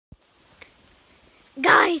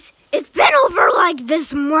Guys, it's been over like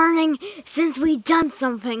this morning since we done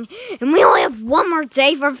something, and we only have one more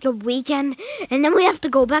day for the weekend, and then we have to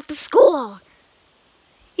go back to school.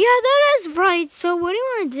 Yeah, that is right. So what do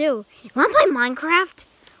you want to do? You want to play Minecraft?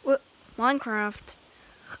 What? Minecraft?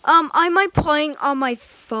 I might play on my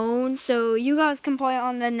phone, so you guys can play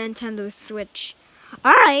on the Nintendo Switch.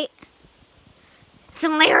 Alright. So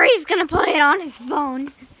Larry's gonna play it on his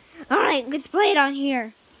phone. Alright, let's play it on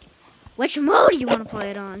here. Which mode do you want to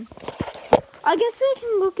play it on? I guess we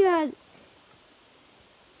can look at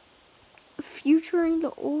Futuring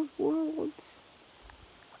the Old Worlds.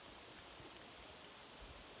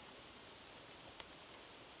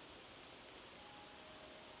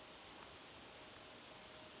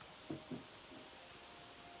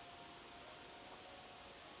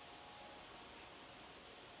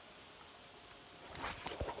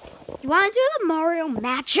 You want to do the Mario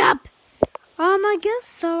matchup? I guess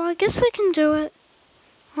so. I guess we can do it.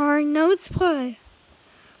 Alright, now let's play.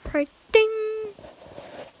 Alright, ding.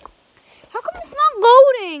 How come it's not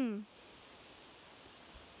loading?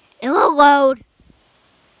 It will load.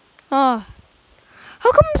 Oh.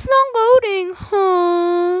 How come it's not loading?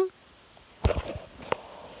 Huh?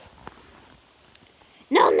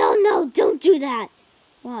 No, don't do that.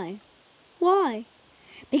 Why? Why?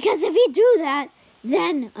 Because if you do that,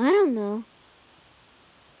 then, I don't know.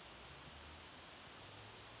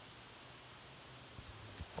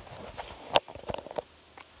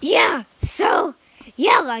 Yeah, so,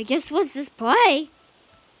 yeah, I guess let's just play.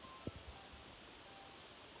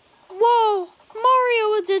 Whoa,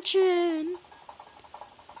 Mario Edition.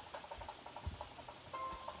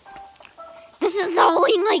 This is the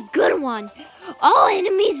only, like, good one. All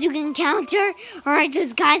enemies you can encounter are like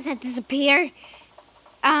those guys that disappear.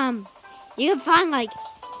 You can find, like,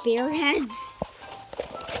 bear heads.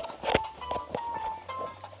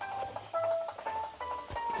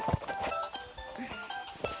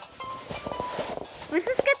 Let's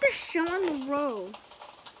just get this show on the road.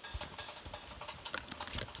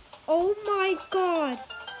 Oh my god.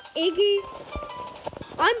 Iggy,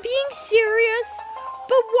 I'm being serious,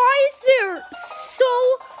 but why is there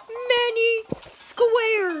so many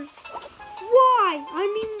squares? Why? I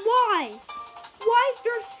mean, why? Why is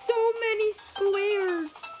there so many squares?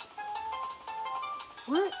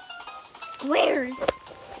 What? Squares?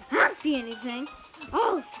 I don't see anything.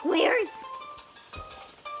 Oh, squares?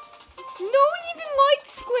 No one even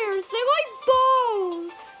likes squares. They like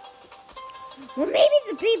balls. Well, maybe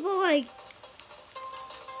the people like...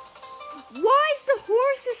 Why is the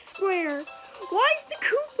horse a square? Why is the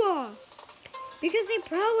Koopa? Because they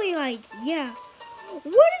probably like, yeah.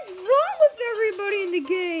 What is wrong with everybody in the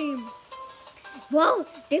game? Well,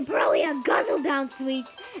 they probably have guzzle down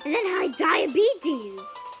sweets and then high diabetes.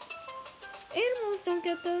 Animals don't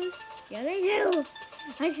get those. Yeah, they do.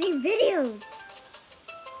 I've seen videos.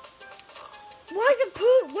 Why is a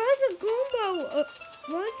Goomba?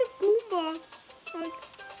 Why is a Goomba like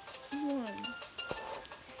one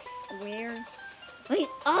square? Wait,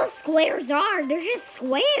 all squares are. They're just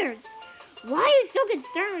squares. Why are you so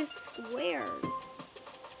concerned with squares?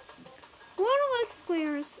 Well, I don't like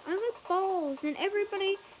squares. I like balls, and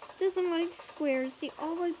everybody doesn't like squares. They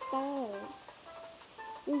all like balls.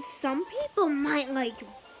 Well, some people might like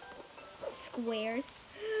squares.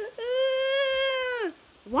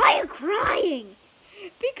 Why are you crying?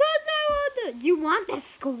 Because I want the... You want the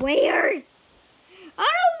square? I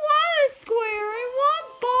don't want a square. I want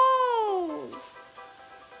balls.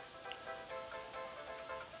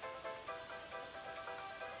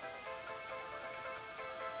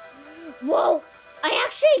 Well, I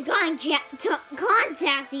actually got in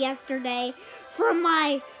contact yesterday from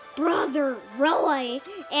my brother, Roy,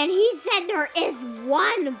 and he said there is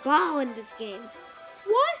one ball in this game.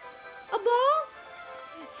 What? A ball?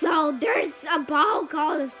 So there's a ball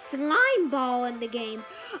called a slime ball in the game.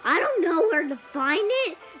 I don't know where to find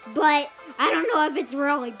it, but I don't know if it's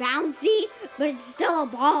really bouncy, but it's still a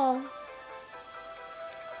ball.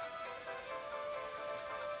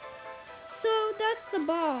 So that's the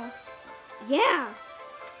ball. Yeah.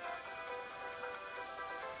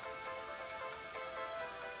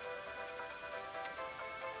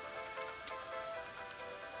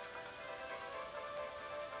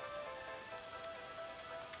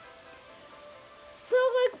 So,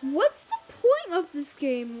 like, what's the point of this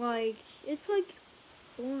game? Like, it's, like,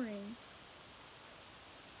 boring.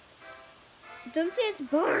 Don't say it's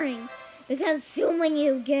boring, because soon when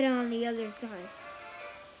you get on the other side.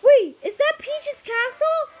 Wait, is that Peach's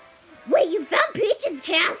castle? Wait, you found Peach's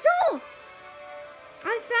castle?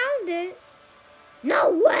 I found it. No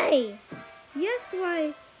way. Yes,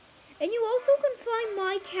 why? And you also can find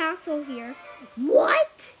my castle here.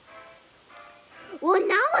 What? Well,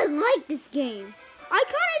 now I like this game. I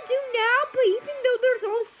kind of do now, but even though there's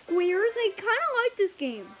all squares, I kind of like this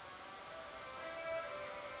game.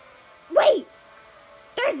 Wait!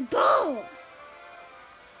 There's balls!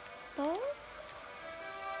 Balls?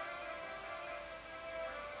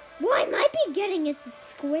 Well, I might be getting into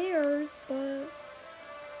Squares, but...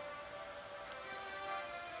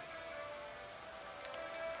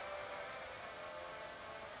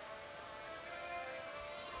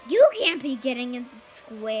 You can't be getting into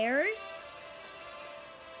squares.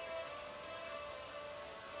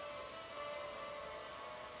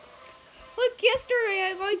 Like yesterday,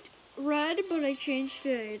 I liked red, but I changed it.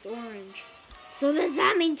 It's orange. So does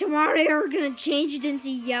that mean tomorrow you're gonna change it into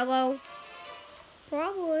yellow?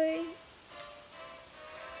 Probably.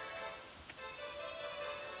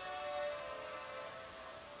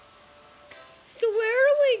 So where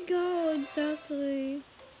do we go exactly?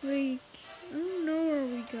 Like, I don't know where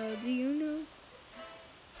we go. Do you know?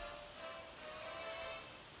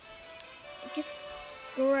 Just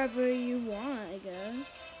go wherever you want, I guess.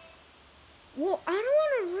 Well, I don't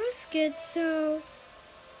want to risk it, so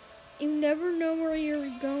you never know where you're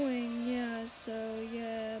going. Yeah, so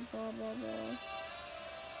yeah, blah, blah, blah.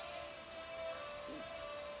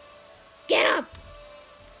 Get up!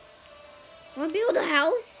 Wanna build a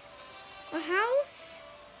house? A house?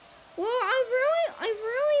 Well, I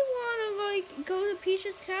really want to, like, go to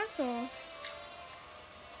Peach's castle.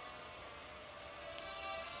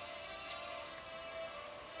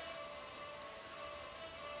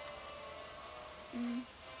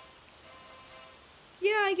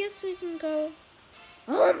 Yeah, I guess we can go.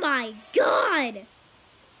 Oh my god!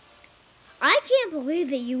 I can't believe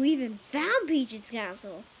that you even found Peach's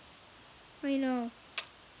castle. I know.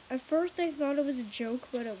 At first I thought it was a joke,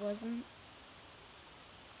 but it wasn't.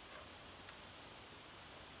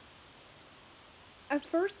 At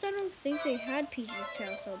first I don't think they had Peach's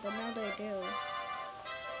castle, but now they do.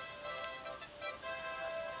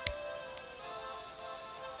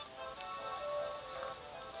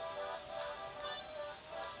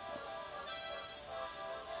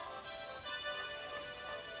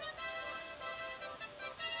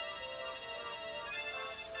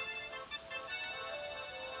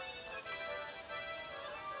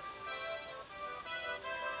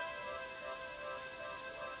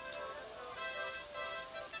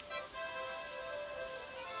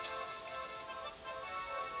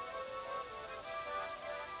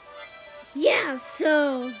 Yeah,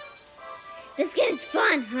 so this game's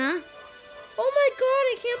fun, huh? Oh my god,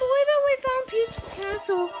 I can't believe that we found Peach's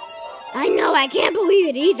castle. I know, I can't believe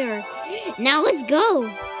it either. Now let's go. We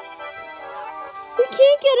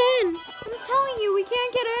can't get in. I'm telling you, we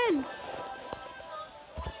can't get in.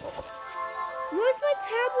 Why is my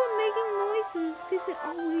tablet making noises? Because it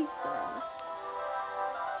always does.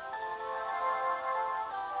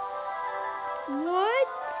 What?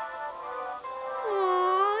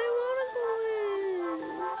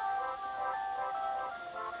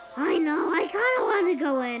 I know, I kind of want to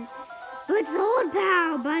go in, but it's old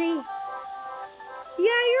pal, buddy.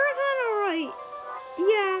 Yeah, you're kind of right.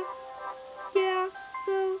 Yeah,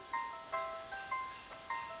 so...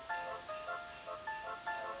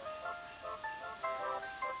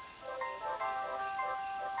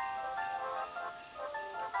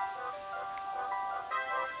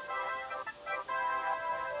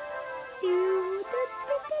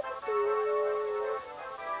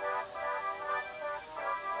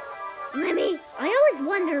 Lemmy, I always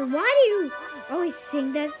wonder, why do you always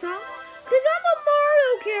sing that song? Because I'm a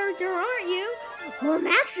Mario character, aren't you? Well, I'm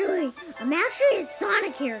actually a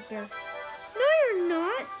Sonic character. No, you're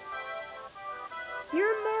not.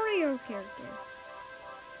 You're a Mario character.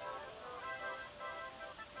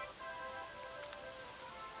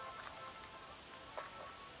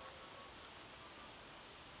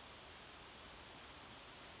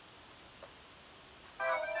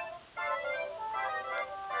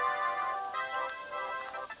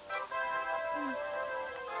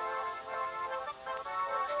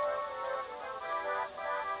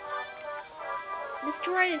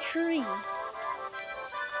 Destroy a tree.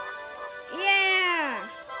 Yeah.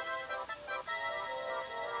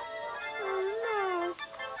 Oh no.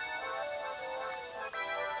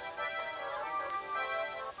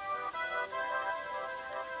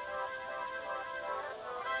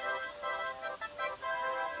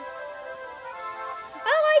 I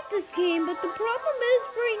like this game, but the problem is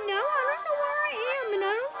right now I don't know where I am, and I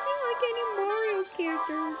don't see like any Mario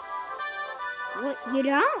characters. What, you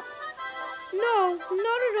don't? No, not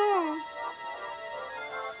at all.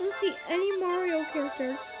 I don't see any Mario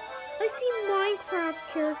characters. I see Minecraft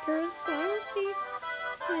characters, but I don't see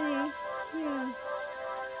any. Yeah.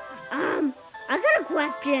 I got a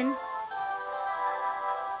question.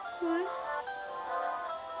 What?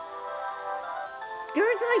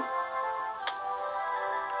 There's like,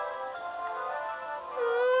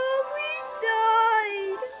 Oh, we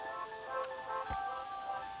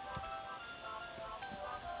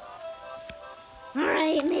died.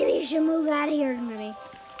 alright, maybe you should move out of here, maybe.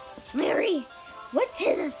 Larry, what's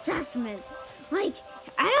his assessment? Like,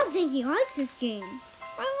 I don't think he likes this game.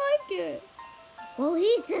 I like it. Well,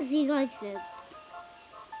 he says he likes it.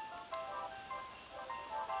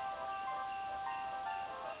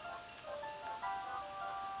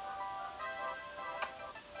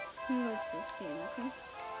 He likes this game, okay?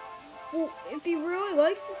 Well, if he really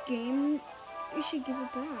likes this game, you should give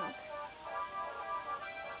it back.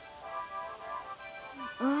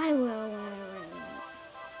 Oh, I will whenever I want.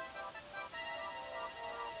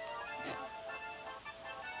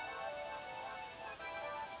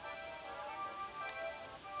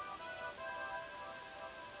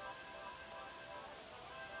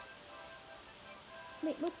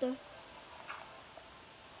 Wait, what the?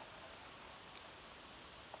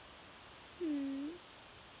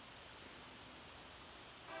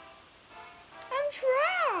 I'm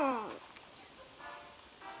trapped.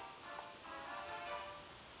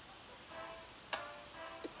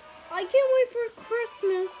 I can't wait for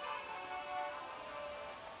Christmas.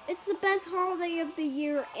 It's the best holiday of the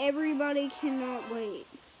year. Everybody cannot wait.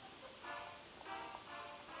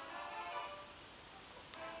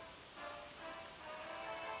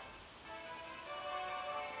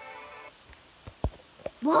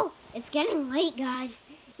 Whoa, it's getting late, guys.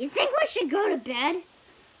 You think we should go to bed?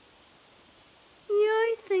 Yeah,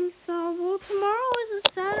 I think so. Well, tomorrow is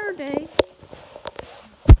a Saturday.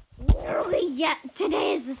 Literally, yeah,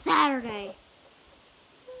 today is a Saturday.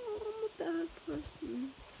 Oh, I'm a bad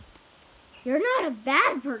person. You're not a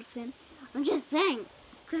bad person. I'm just saying,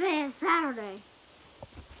 today is Saturday.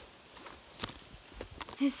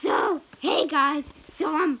 So, hey guys,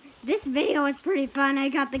 this video is pretty fun. I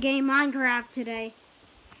got the game Minecraft today.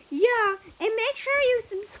 Yeah, and make sure you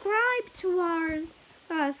subscribe to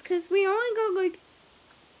us, cause we only got like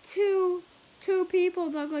two people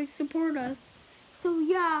that like support us. So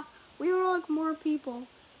yeah, we would like more people.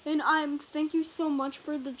 And thank you so much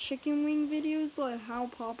for the chicken wing videos, like how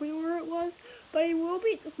popular it was. But I will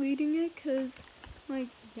be deleting it, cause like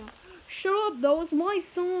yeah. Shut up, that was my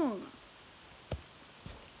song.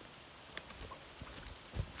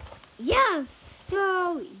 Yeah,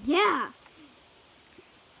 so yeah.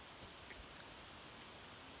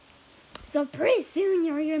 So pretty soon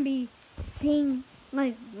you're gonna be seeing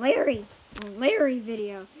like Larry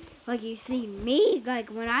video. Like you see me, like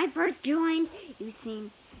when I first joined, you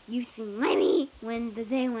seen Lemmy when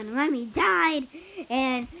Lemmy died,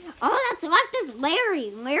 and all that's left is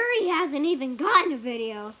Larry. Larry hasn't even gotten a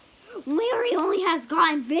video. Larry only has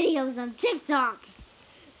gotten videos on TikTok.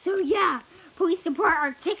 So yeah, please support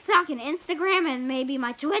our TikTok and Instagram and maybe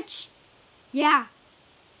my Twitch. Yeah.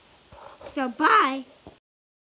 So bye.